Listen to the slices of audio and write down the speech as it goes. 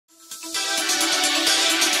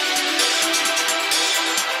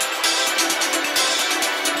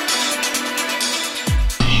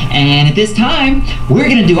And at this time, we're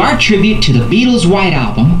going to do our tribute to the Beatles' White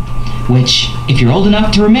Album, which, if you're old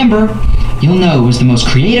enough to remember, you'll know was the most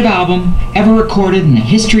creative album ever recorded in the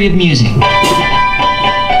history of music.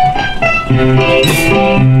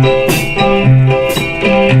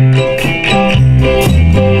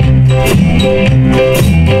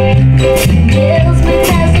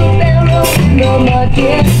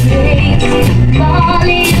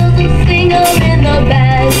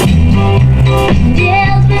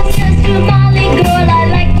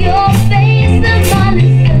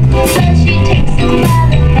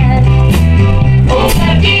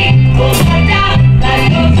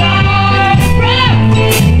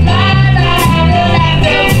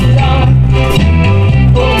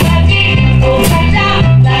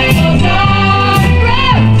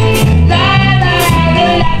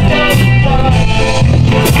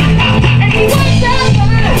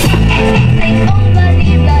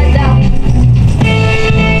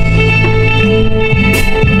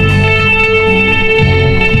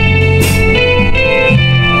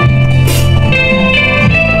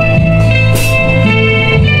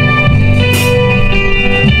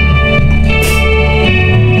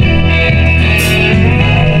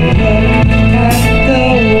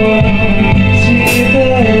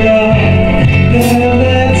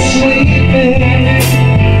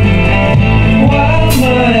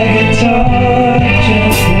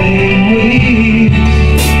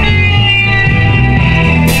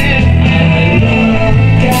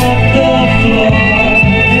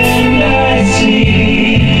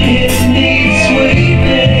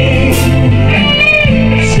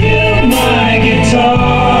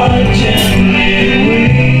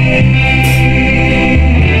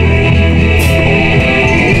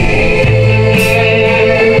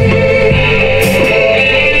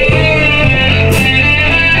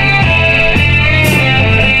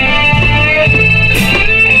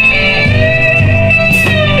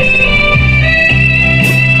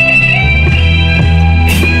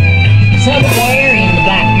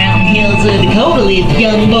 A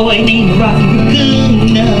young boy named Rocky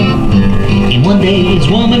Raccoon. And one day his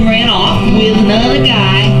woman ran off with another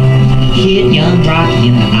guy. He hit young Rocky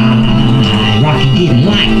in the eye. Rocky didn't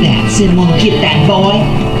like that, said, "I'm gonna get that boy."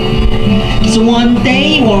 So one day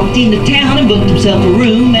he walked into town and booked himself a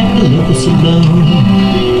room at the local saloon.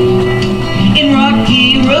 And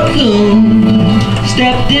Rocky Raccoon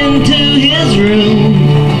stepped into his room,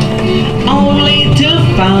 only to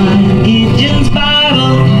find Gideon's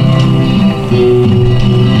Bible.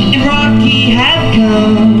 And Rocky had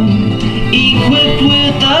come, equipped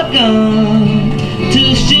with a gun,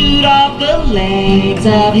 to shoot off the legs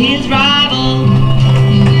of his rival.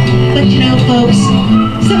 But you know, folks,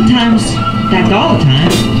 sometimes, in fact all the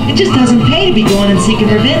time, it just doesn't pay to be going and seeking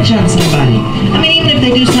revenge on somebody. I mean, even if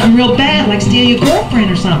they do something real bad, like steal your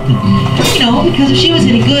girlfriend or something. You know, because if she was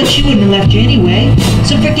any good, she wouldn't have left you anyway,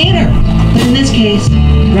 so forget her. But in this case,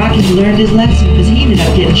 Rocky learned his lesson, because he ended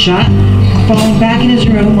up getting shot, falling back in his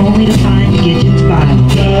room only to find Gideon's Bible.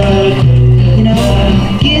 You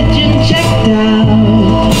know, Gideon checked out,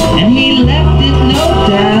 and he left it no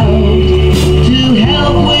doubt to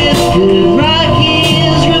help with good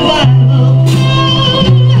Rocky's revival.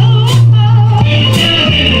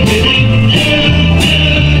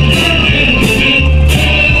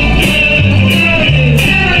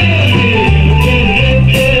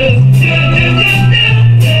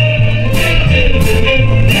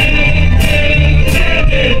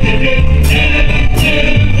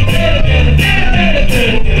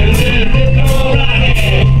 All right.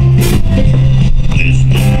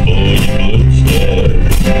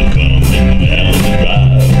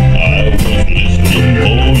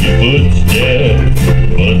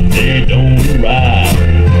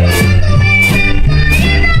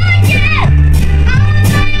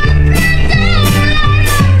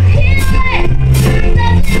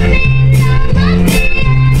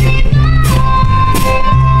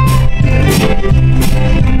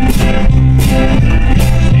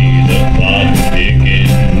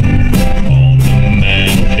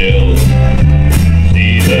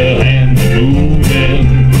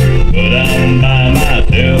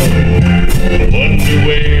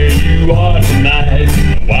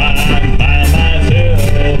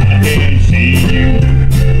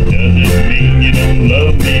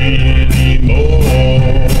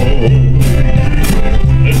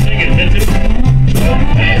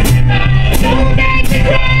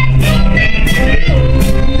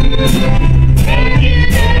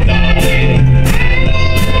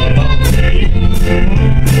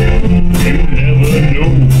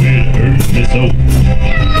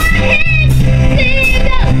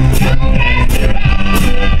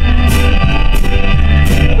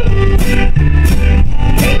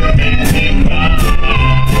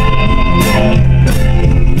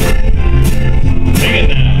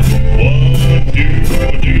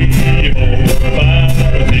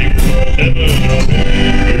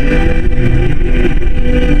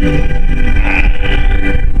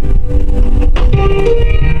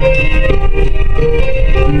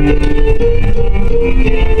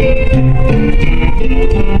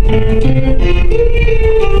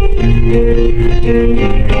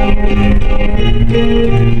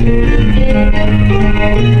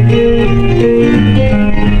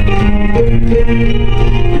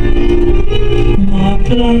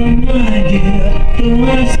 my dear, though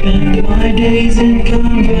I spend my days in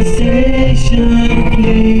conversation,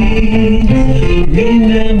 please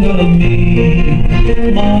remember me,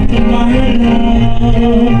 Martha, my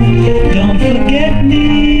love. Don't forget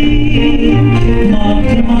me,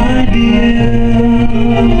 Martha, my dear.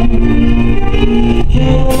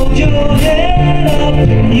 Hold your head up,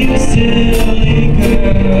 you silly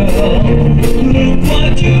girl. Look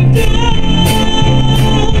what you've done.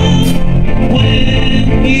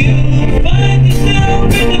 When you find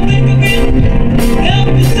yourself in the thick of it, help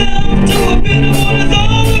yourself to a bit of what is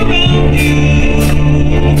all around you.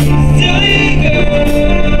 Silly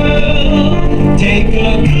girl, take a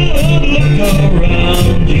good look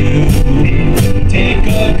around you. Take a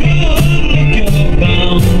good look, you're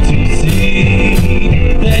bound to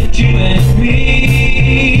see that you and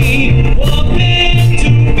me were meant to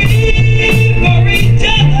be for each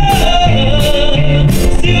other.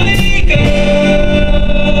 Silly girl.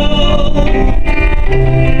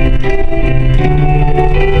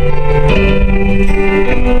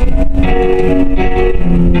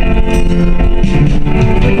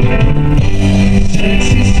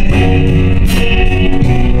 Sexy said,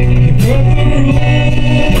 you broke the rules,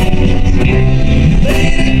 you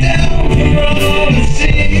laid it down for all to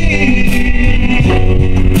see.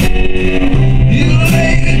 You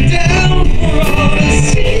laid it down for all to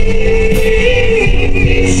see.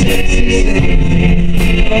 Sexy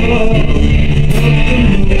said, oh, broke the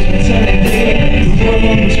rules, the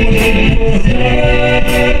world was waiting for her.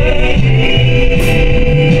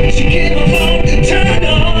 She came along to turn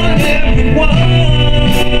on everyone.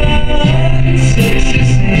 Sexy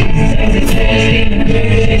said, she's the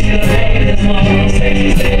greatest of them all. Sexy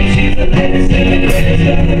said, she's the latest and the greatest of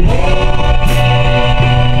them all. You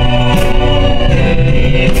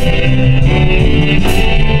made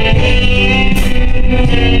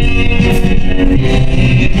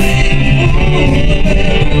a fool of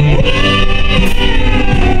everyone.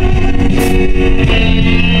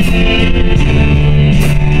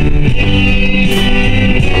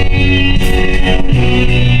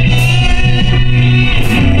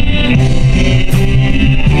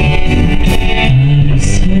 I'm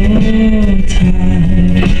so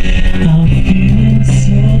tired, I'm feeling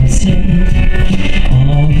so upset.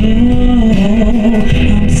 Although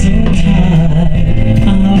I'm so tired,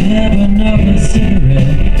 I'll have another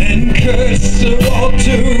cigarette and curse Sir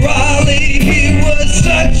Walter Raleigh. He was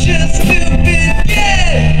such a stupid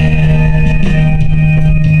kid.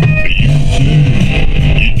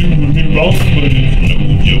 You're doing me wrong, but it's no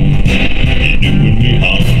joke. You're doing me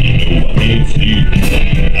harm, you know I can't sleep. I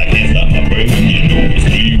can't stop my brain, you know it's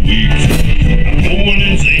 3 weeks. I'm going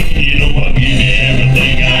insane, you know I'll give you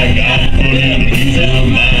everything I got for them peace of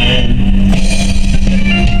mind.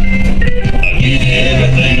 I'll give you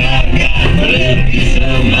everything I got for them peace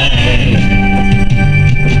of mind.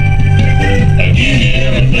 I'll give you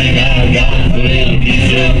everything I got for them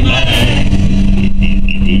peace of mind.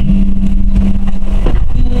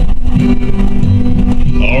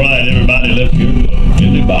 Alright everybody, let's hear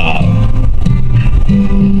Billy Bob.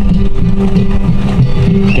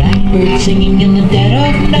 Blackbird singing in the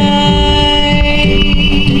dead of night.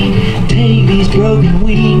 Take these broken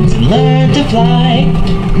wings and learn to fly.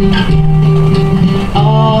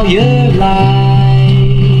 All your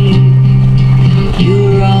life,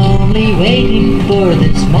 you're only waiting for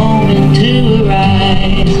this moment to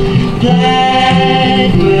arise.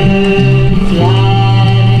 Blackbird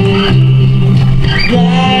fly,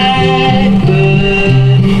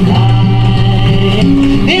 blackbird fly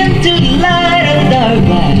into the light of dark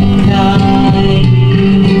black night.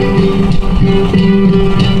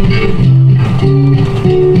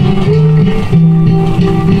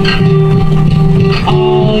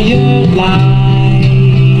 All your life,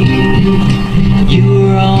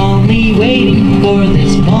 you're only waiting for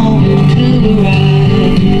this moment to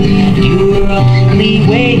arise. You're only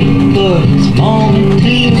waiting for this moment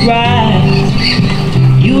to rise.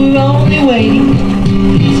 You're only waiting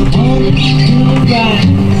for this moment to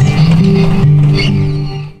rise.